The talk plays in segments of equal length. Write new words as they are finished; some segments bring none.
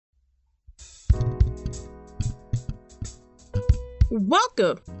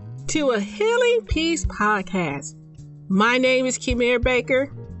Welcome to a Healing Peace podcast. My name is Kimera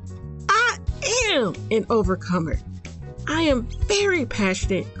Baker. I am an overcomer. I am very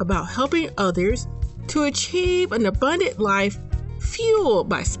passionate about helping others to achieve an abundant life fueled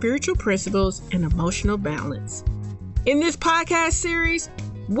by spiritual principles and emotional balance. In this podcast series,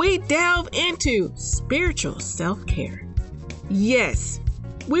 we delve into spiritual self-care. Yes,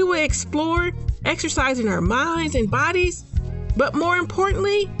 we will explore exercising our minds and bodies, but more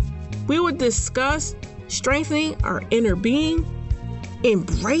importantly, we will discuss strengthening our inner being,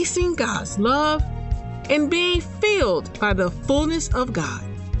 embracing God's love, and being filled by the fullness of God.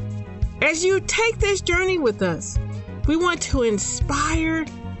 As you take this journey with us, we want to inspire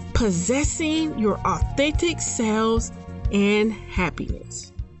possessing your authentic selves and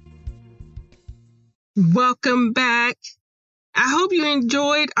happiness. Welcome back. I hope you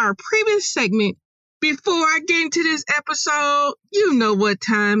enjoyed our previous segment. Before I get into this episode, you know what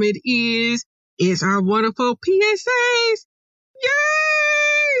time it is. It's our wonderful PSAs.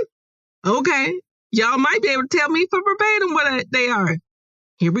 Yay! Okay, y'all might be able to tell me for verbatim what they are.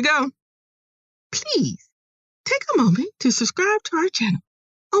 Here we go. Please take a moment to subscribe to our channel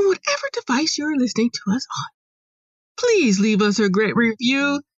on whatever device you're listening to us on. Please leave us a great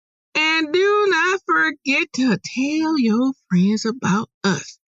review and do not forget to tell your friends about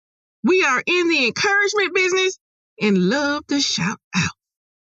us. We are in the encouragement business and love to shout out.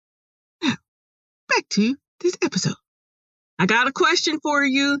 Now, back to this episode. I got a question for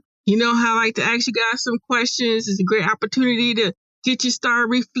you. You know how I like to ask you guys some questions. It's a great opportunity to get you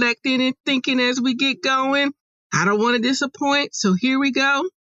started reflecting and thinking as we get going. I don't want to disappoint, so here we go.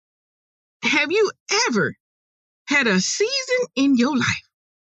 Have you ever had a season in your life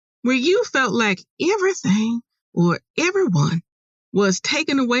where you felt like everything or everyone was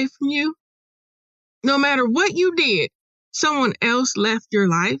taken away from you? No matter what you did, someone else left your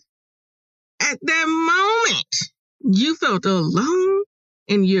life. At that moment, you felt alone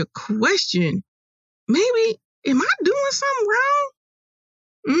and you questioned, maybe, am I doing something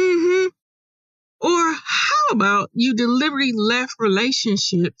wrong? Or how about you deliberately left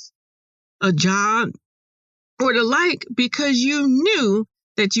relationships, a job, or the like because you knew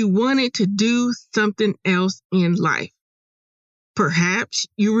that you wanted to do something else in life? Perhaps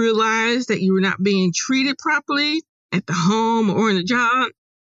you realized that you were not being treated properly at the home or in the job,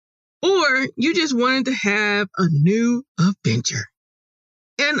 or you just wanted to have a new adventure.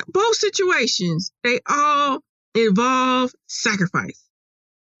 In both situations, they all involve sacrifice.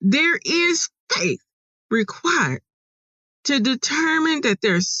 There is faith required to determine that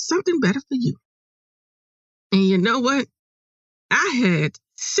there's something better for you. And you know what? I had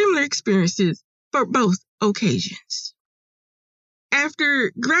similar experiences for both occasions.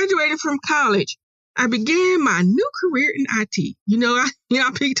 After graduating from college, I began my new career in IT.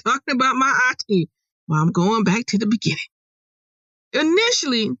 I'll be talking about my IT. Well, I'm going back to the beginning.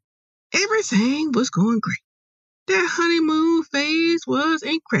 Initially, everything was going great. That honeymoon phase was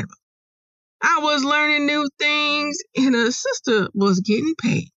incredible. I was learning new things and a sister was getting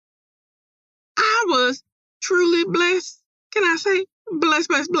paid. I was truly blessed. Can I say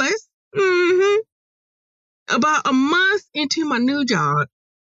blessed? About a month into my new job,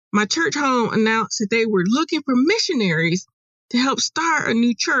 my church home announced that they were looking for missionaries to help start a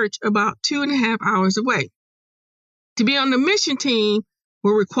new church about 2.5 hours away. To be on the mission team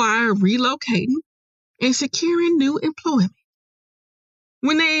will require relocating and securing new employment.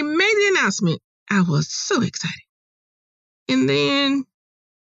 When they made the announcement, I was so excited. And then,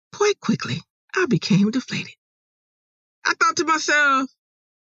 quite quickly, I became deflated. I thought to myself,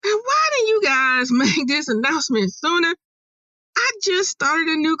 man, why didn't you guys make this announcement sooner? I just started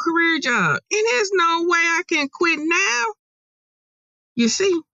a new career job, and there's no way I can quit now. You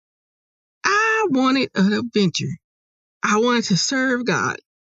see, I wanted an adventure. I wanted to serve God.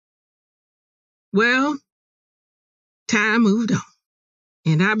 Well, time moved on,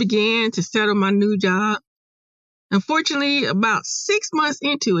 and I began to settle my new job. Unfortunately, about 6 months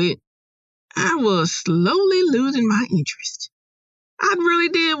into it, I was slowly losing my interest. I really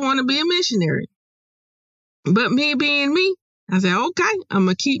did want to be a missionary. But me being me, I said, okay, I'm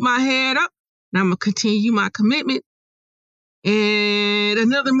going to keep my head up and I'm going to continue my commitment. And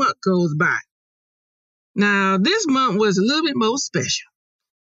another month goes by. Now, this month was a little bit more special.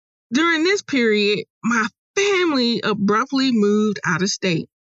 During this period, my family abruptly moved out of state.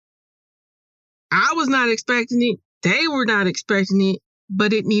 I was not expecting it. They were not expecting it,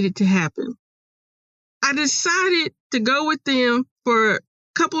 but it needed to happen. I decided to go with them for a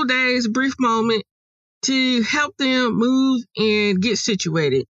couple of days, a brief moment, to help them move and get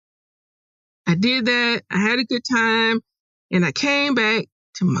situated. I did that. I had a good time. and I came back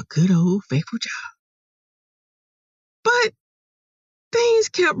to my good old faithful job. But things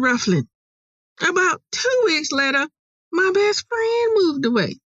kept ruffling. About 2 weeks later, my best friend moved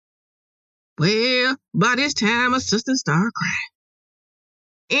away. Well, by this time, my sister started crying.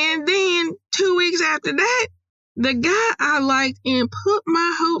 And then 2 weeks after that, the guy I liked and put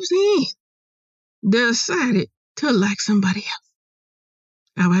my hopes in decided to like somebody else.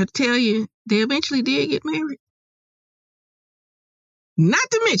 I will have to tell you, they eventually did get married.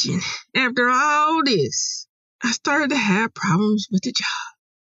 Not to mention, after all this, I started to have problems with the job.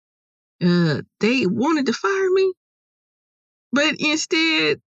 They wanted to fire me, but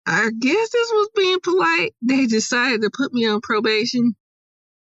instead, I guess this was being polite, they decided to put me on probation.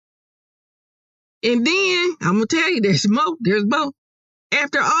 And then, I'm going to tell you, there's more.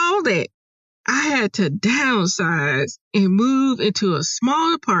 After all that, I had to downsize and move into a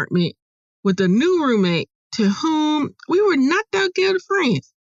small apartment with a new roommate to whom we were not that good of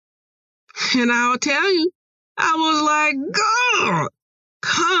friends. And I'll tell you, I was like, God,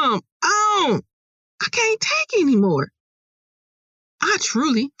 come on. I can't take anymore. I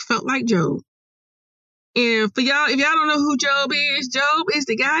truly felt like Job. And for y'all, if y'all don't know who Job is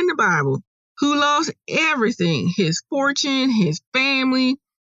the guy in the Bible who lost everything, his fortune, his family.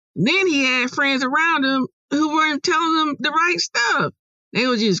 Then he had friends around him who weren't telling him the right stuff. They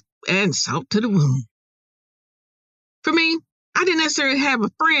were just adding salt to the wound. For me, I didn't necessarily have a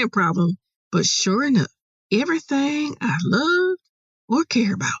friend problem, but sure enough, everything I loved or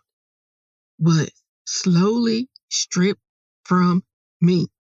cared about was slowly stripped from me.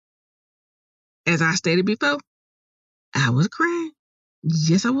 As I stated before, I was crying.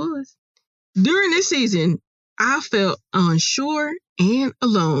 Yes, I was. During this season, I felt unsure and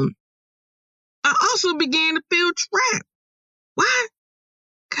alone. I also began to feel trapped. Why?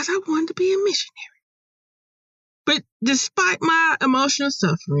 Because I wanted to be a missionary. But despite my emotional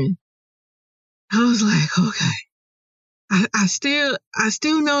suffering, I was like, okay, I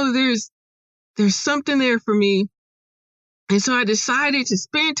still know that there's something there for me. And so I decided to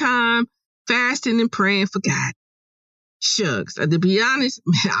spend time fasting and praying for God. Shucks, to be honest,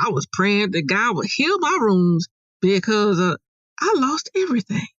 I was praying that God would heal my wounds because I lost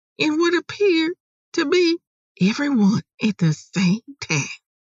everything in what appeared to be everyone at the same time.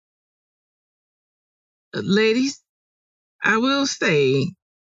 Ladies, I will say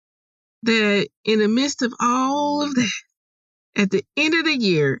that in the midst of all of that, at the end of the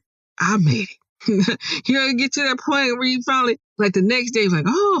year, I made it. You get to that point where you finally, like the next day, like,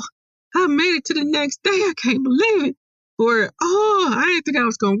 oh, I made it to the next day. I can't believe it. Or, oh, I didn't think I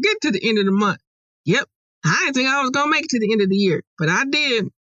was going to get to the end of the month. Yep, I didn't think I was going to make it to the end of the year, but I did.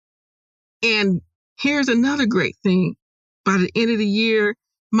 And here's another great thing. By the end of the year,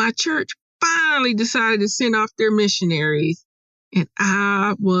 my church finally decided to send off their missionaries, and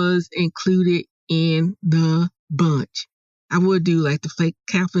I was included in the bunch. I would do like the fake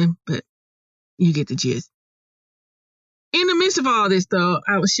Kaplan, but you get the gist. In the midst of all this, though,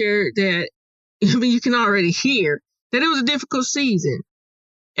 I was shared that, you can already hear that it was a difficult season.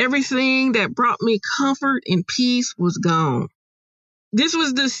 Everything that brought me comfort and peace was gone. This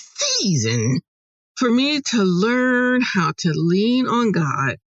was the season for me to learn how to lean on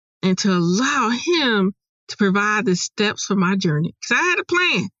God and to allow Him to provide the steps for my journey. Because I had a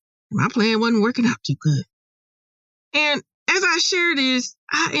plan. My plan wasn't working out too good. And as I share this,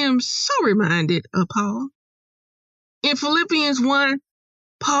 I am so reminded of Paul. In Philippians 1,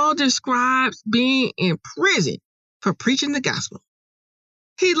 Paul describes being in prison for preaching the gospel.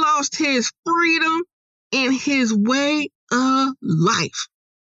 He lost his freedom and his way of life.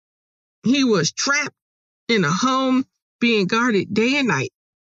 He was trapped in a home being guarded day and night.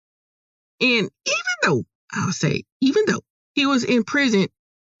 And even though he was in prison,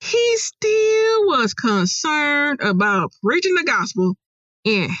 he still was concerned about preaching the gospel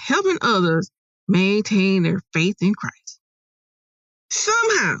and helping others maintain their faith in Christ.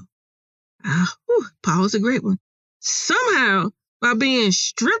 Somehow, Paul's a great one. Somehow, by being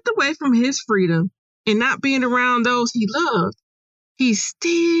stripped away from his freedom and not being around those he loved, he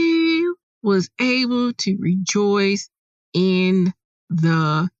still was able to rejoice in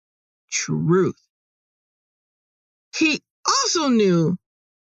the truth. He also knew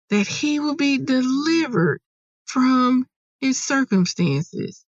that he would be delivered from his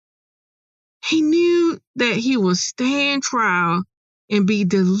circumstances. He knew that he would stand trial and be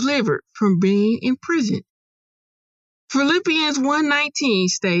delivered from being in prison. Philippians 1:19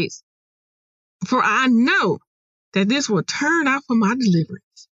 states, "For I know that this will turn out for my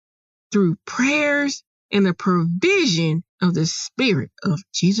deliverance through prayers and the provision of the Spirit of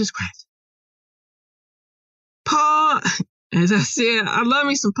Jesus Christ." Paul, As I said, I love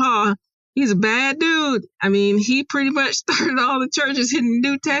me some Paul. He's a bad dude. I mean, he pretty much started all the churches in the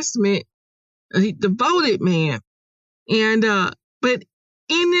New Testament. He devoted man. And, but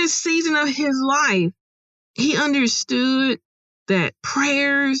in this season of his life, he understood that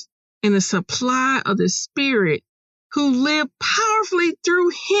prayers and the supply of the Spirit who lived powerfully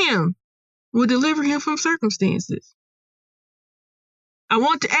through him will deliver him from circumstances. I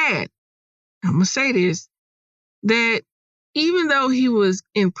want to add, I'm going to say this, that even though he was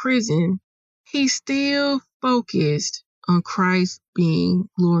in prison, he still focused on Christ being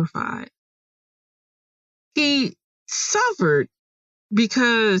glorified. He suffered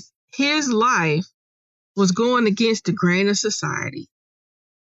because his life was going against the grain of society.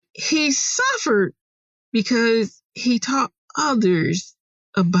 He suffered because he taught others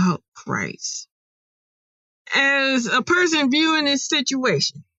about Christ. As a person viewing this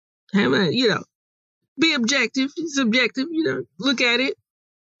situation, be objective, subjective, look at it.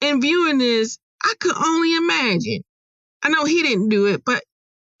 And viewing this, I could only imagine. I know he didn't do it, but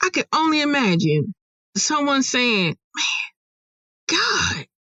I could only imagine someone saying, man, God,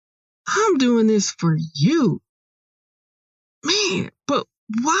 I'm doing this for you. Man, but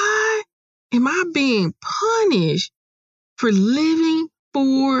why am I being punished for living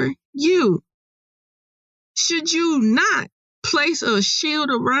for you? Should you not place a shield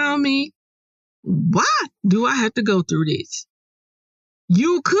around me? Why do I have to go through this?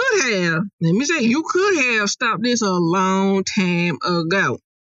 You could have stopped this a long time ago.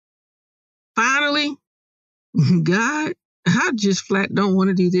 Finally, God, I just flat don't want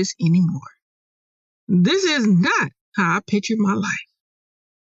to do this anymore. This is not how I pictured my life.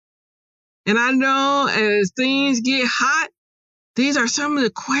 And I know as things get hot, these are some of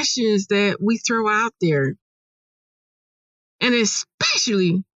the questions that we throw out there. And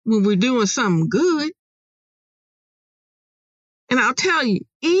especially when we're doing something good. And I'll tell you,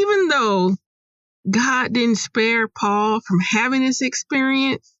 even though God didn't spare Paul from having this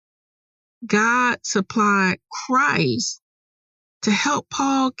experience, God supplied Christ to help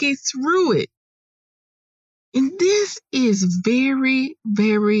Paul get through it. And this is very,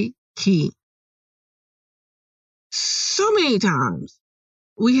 very key. So many times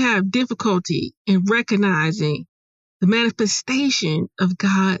we have difficulty in recognizing the manifestation of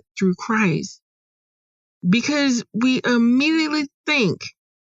God through Christ because we immediately think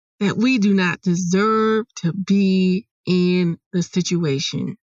that we do not deserve to be in the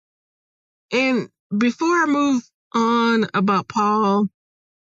situation. And before I move on about Paul,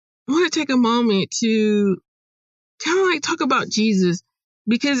 I want to take a moment to kind of talk about Jesus,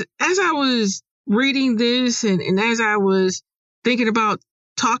 because as I was reading this and as I was thinking about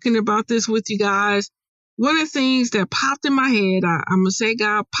talking about this with you guys, one of the things that popped in my head, I'm going to say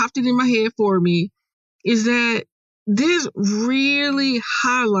God popped it in my head for me, is that this really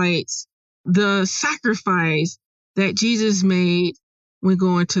highlights the sacrifice that Jesus made when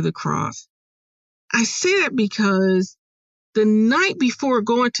going to the cross. I say that because the night before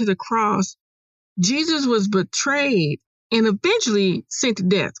going to the cross, Jesus was betrayed and eventually sent to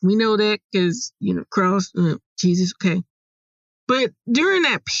death. We know that because, cross, Jesus, okay. But during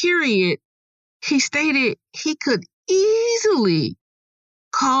that period, he stated he could easily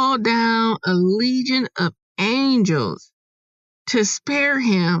call down a legion of angels to spare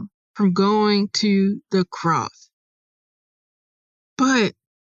him from going to the cross. But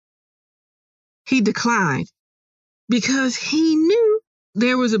he declined because he knew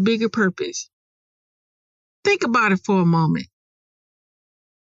there was a bigger purpose. Think about it for a moment.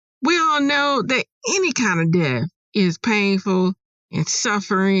 We all know that any kind of death is painful and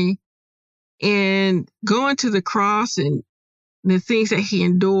suffering, and going to the cross and the things that he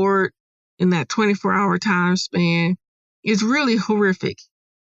endured in that 24-hour time span is really horrific.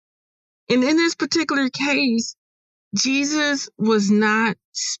 And in this particular case, Jesus was not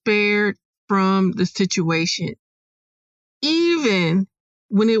spared from the situation, even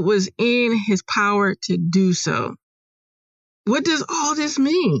when it was in his power to do so. What does all this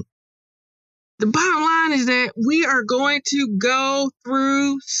mean? The bottom line is that we are going to go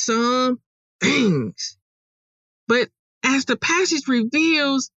through some things. But as the passage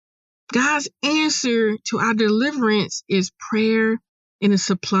reveals, God's answer to our deliverance is prayer and the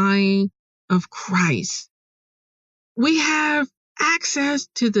supplying of Christ. We have access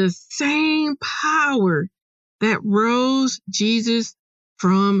to the same power that rose Jesus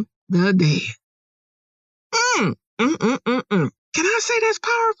from the dead. Can I say that's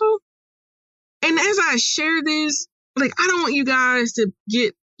powerful? And as I share this, I don't want you guys to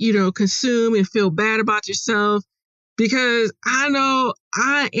get, consumed and feel bad about yourself, because I know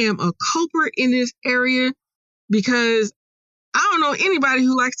I am a culprit in this area, because I don't know anybody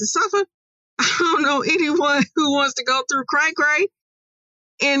who likes to suffer. I don't know anyone who wants to go through cray.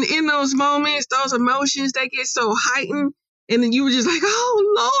 And in those moments, those emotions, they get so heightened. And then you were just like,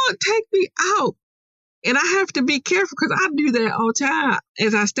 oh, Lord, take me out. And I have to be careful because I do that all the time.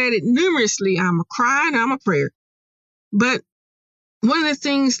 As I stated numerously, I'm a cry and I'm a prayer. But one of the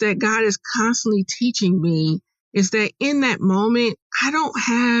things that God is constantly teaching me is that in that moment, I don't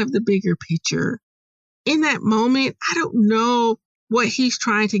have the bigger picture. In that moment, I don't know what He's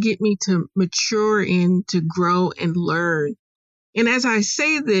trying to get me to mature in, to grow and learn. And as I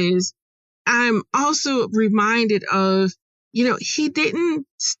say this, I'm also reminded of, He didn't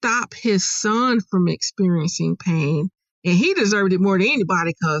stop His son from experiencing pain. And He deserved it more than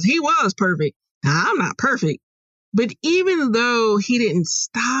anybody because He was perfect. Now, I'm not perfect. But even though He didn't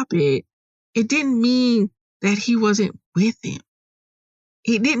stop it, it didn't mean that He wasn't with him.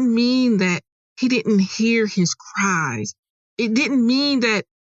 It didn't mean that He didn't hear his cries. It didn't mean that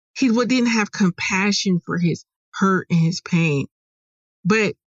He didn't have compassion for his hurt and his pain.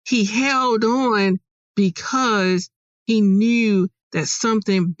 But He held on because He knew that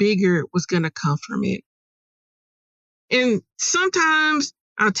something bigger was going to come from it. And sometimes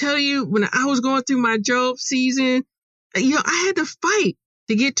I'll tell you, when I was going through my Job season, I had to fight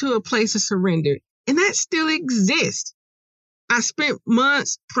to get to a place of surrender. And that still exists. I spent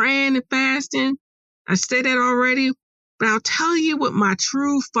months praying and fasting. I said that already. But I'll tell you what my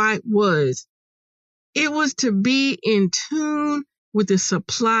true fight was. It was to be in tune with the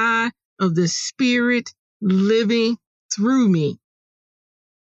supply of the Spirit living through me.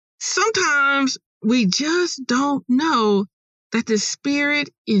 Sometimes we just don't know that the Spirit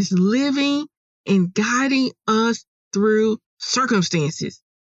is living and guiding us through circumstances.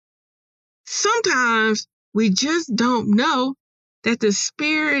 Sometimes we just don't know that the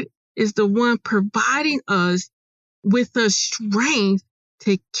Spirit is the one providing us with the strength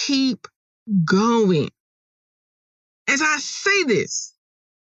to keep going. As I say this,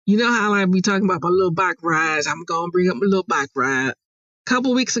 you know how I be talking about my little bike rides. I'm going to bring up my little bike ride. A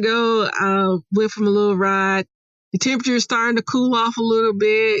couple weeks ago, I went for a little ride. The temperature is starting to cool off a little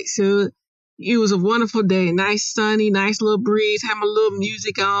bit. So it was a wonderful day. Nice, sunny, nice little breeze. Had my little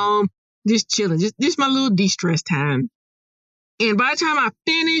music on. Just chilling. Just my little de-stress time. And by the time I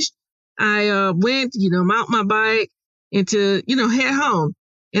finished, I went, mount my bike and to, head home.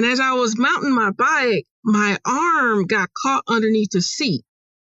 And as I was mounting my bike, my arm got caught underneath the seat.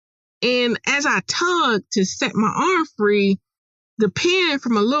 And as I tugged to set my arm free, the pin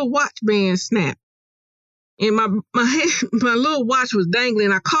from a little watch band snapped. And my little watch was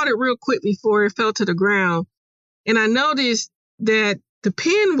dangling. I caught it real quick before it fell to the ground. And I noticed that the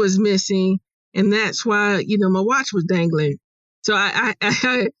pin was missing. And that's why, my watch was dangling. So I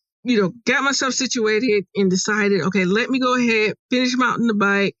got myself situated and decided, okay, let me go ahead, finish mounting the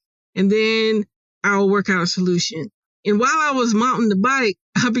bike, and then I'll work out a solution. And while I was mounting the bike,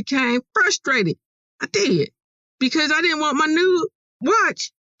 I became frustrated. I did. Because I didn't want my new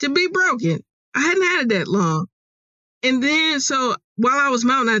watch to be broken. I hadn't had it that long. And then, so while I was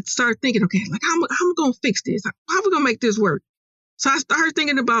mounting, I started thinking, okay, how am I going to fix this? How are we going to make this work? So I started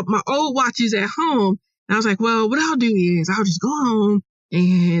thinking about my old watches at home. And I was like, well, what I'll do is I'll just go home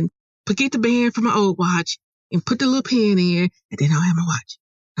and get the band from my old watch and put the little pin in, and then I'll have my watch.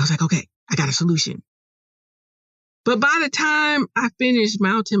 I was like, okay, I got a solution. But by the time I finished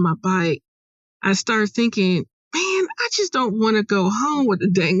mounting my bike, I started thinking, man, I just don't want to go home with a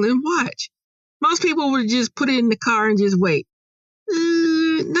dangling watch. Most people would just put it in the car and just wait.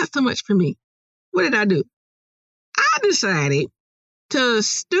 Not so much for me. What did I do? I decided to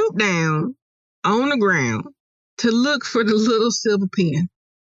stoop down on the ground to look for the little silver pin.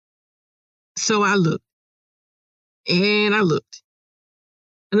 So I looked. And I looked.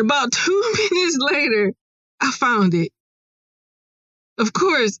 And about 2 minutes later, I found it. Of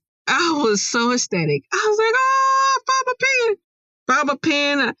course, I was so ecstatic. I was like, oh, I found a pen. Found a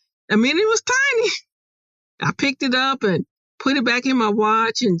pen. I mean, it was tiny. I picked it up and put it back in my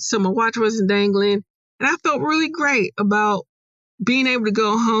watch, and so my watch wasn't dangling. And I felt really great about being able to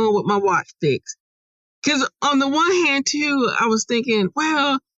go home with my watch fixed. Because on the one hand, too, I was thinking,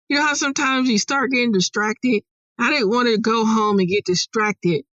 well, you know how sometimes you start getting distracted? I didn't want to go home and get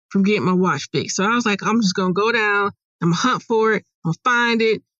distracted from getting my watch fixed. So I was like, I'm just going to go down. I'm going to hunt for it. I'll find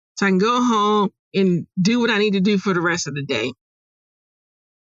it so I can go home and do what I need to do for the rest of the day.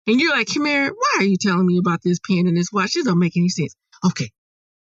 And you're like, Kamara, why are you telling me about this pen and this watch? This don't make any sense. Okay.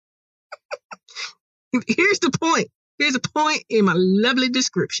 Here's the point. Here's a point in my lovely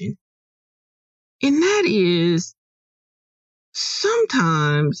description. And that is,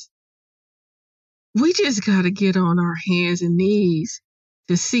 sometimes We just got to get on our hands and knees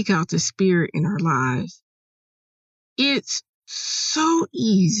to seek out the Spirit in our lives. It's so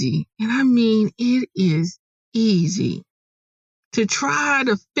easy, and I mean it is easy, to try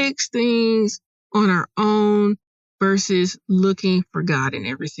to fix things on our own versus looking for God in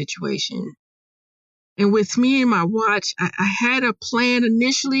every situation. And with me and my watch, I had a plan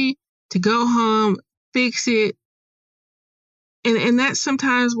initially to go home, fix it. And that's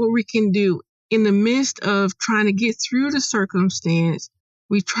sometimes what we can do. In the midst of trying to get through the circumstance,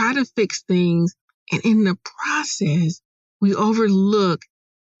 we try to fix things. And in the process, we overlook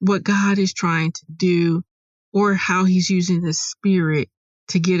what God is trying to do or how he's using the Spirit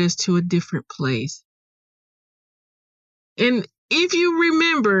to get us to a different place. And if you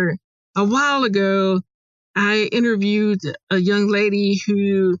remember, a while ago, I interviewed a young lady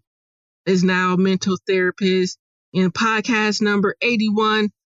who is now a mental therapist in podcast number 81,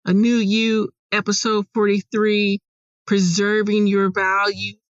 A New You, episode 43, Preserving Your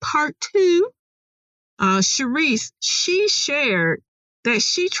Value, part 2. Sharice, she shared that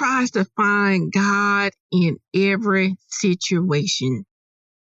she tries to find God in every situation.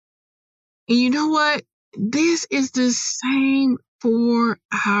 And you know what? This is the same for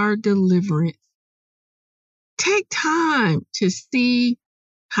our deliverance. Take time to see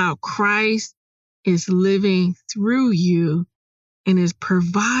how Christ is living through you and is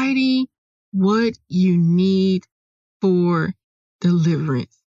providing what you need for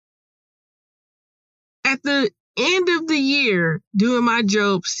deliverance. At the end of the year, during my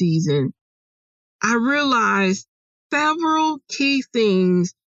Job season, I realized several key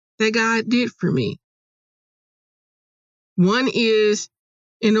things that God did for me. One is,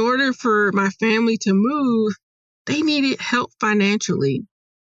 in order for my family to move, they needed help financially.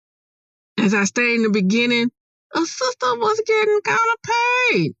 As I stated in the beginning, a sister was getting kind of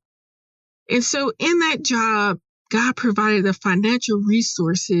paid. And so in that job, God provided the financial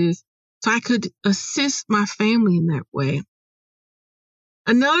resources so I could assist my family in that way.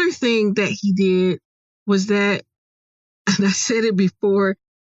 Another thing that he did was that, and I said it before,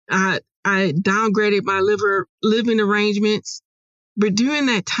 I downgraded my living arrangements. But during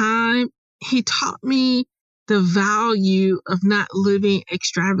that time, he taught me the value of not living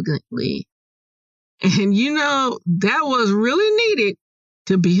extravagantly. And you know, that was really needed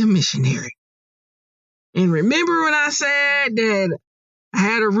to be a missionary. And remember when I said that I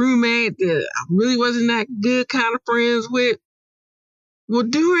had a roommate that I really wasn't that good kind of friends with? Well,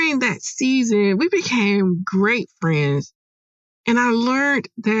 during that season, we became great friends. And I learned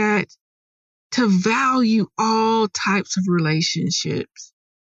that to value all types of relationships,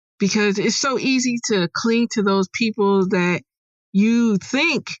 because it's so easy to cling to those people that you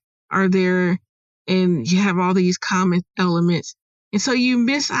think are there and you have all these common elements. And so you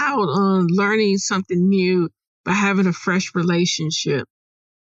miss out on learning something new by having a fresh relationship.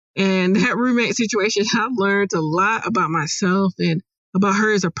 And that roommate situation, I've learned a lot about myself and about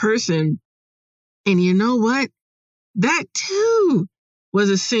her as a person. And you know what? That too was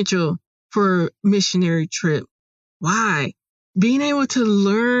essential for a missionary trip. Why? Being able to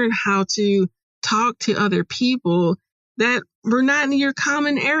learn how to talk to other people that were not in your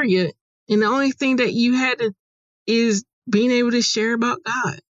common area. And the only thing that you had to is being able to share about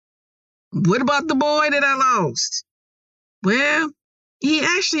God. What about the boy that I lost? Well, he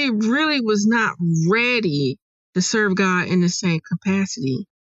actually really was not ready to serve God in the same capacity.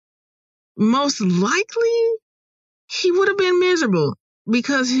 Most likely, he would have been miserable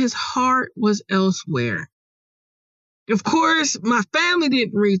because his heart was elsewhere. Of course, my family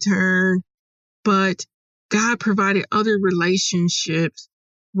didn't return, but God provided other relationships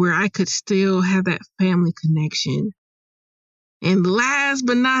where I could still have that family connection. And last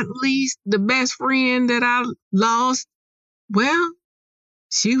but not least, the best friend that I lost, well,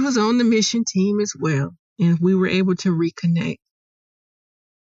 she was on the mission team as well, and we were able to reconnect.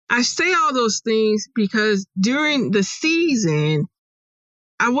 I say all those things because during the season,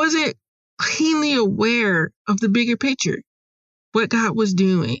 I wasn't keenly aware of the bigger picture, what God was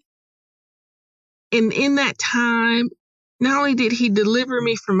doing. And in that time, not only did he deliver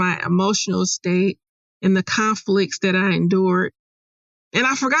me from my emotional state and the conflicts that I endured, and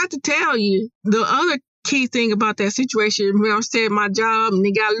I forgot to tell you the other key thing about that situation when I was at my job and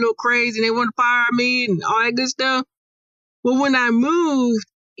they got a little crazy and they wanted to fire me and all that good stuff. Well, when I moved,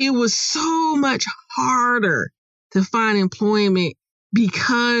 it was so much harder to find employment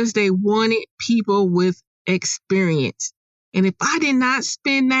because they wanted people with experience. And if I did not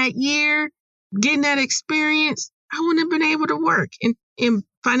spend that year getting that experience, I wouldn't have been able to work and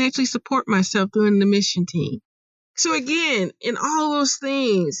financially support myself during the mission team. So again, in all those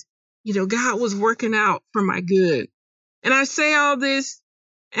things, God was working out for my good. And I say all this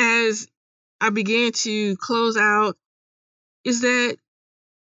as I began to close out, is that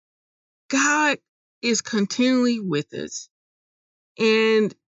God is continually with us.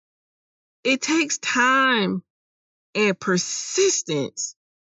 And it takes time and persistence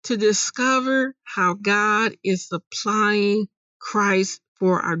to discover how God is supplying Christ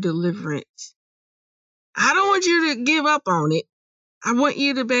for our deliverance. I don't want you to give up on it. I want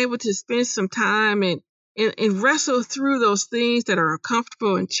you to be able to spend some time and wrestle through those things that are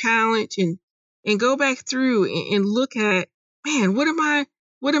uncomfortable and challenge and go back through and look at, man, what am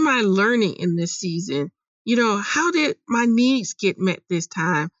I learning in this season? How did my needs get met this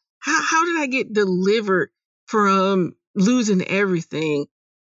time? How did I get delivered from losing everything?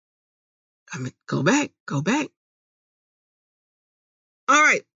 Go back. All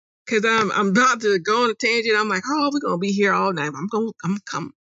right. Cause I'm about to go on a tangent. I'm like, we're going to be here all night. I'm going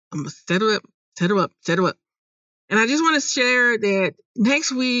to settle up. And I just want to share that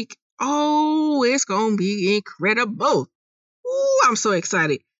next week, it's going to be incredible. Ooh, I'm so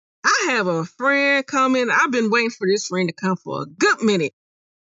excited. I have a friend coming. I've been waiting for this friend to come for a good minute.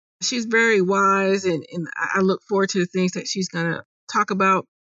 She's very wise, and I look forward to the things that she's going to talk about.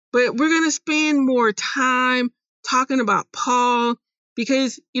 But we're going to spend more time talking about Paul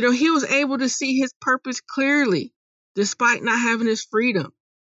because, he was able to see his purpose clearly despite not having his freedom.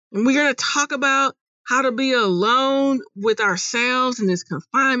 And we're going to talk about how to be alone with ourselves in this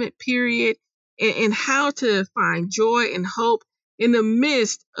confinement period and how to find joy and hope in the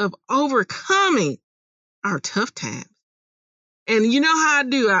midst of overcoming our tough times. And you know how I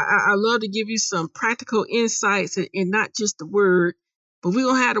do. I love to give you some practical insights and not just the word, but we're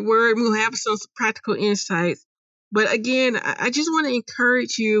going to have the word. We're going to have some practical insights. But again, I just want to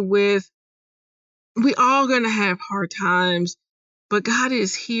encourage you we all going to have hard times, but God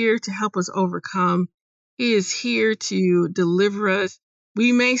is here to help us overcome. He is here to deliver us.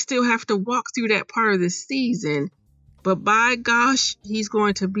 We may still have to walk through that part of the season, but by gosh, He's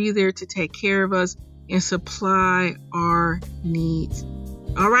going to be there to take care of us and supply our needs.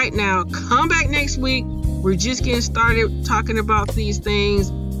 All right, now come back next week. We're just getting started talking about these things,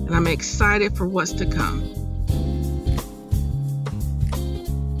 and I'm excited for what's to come.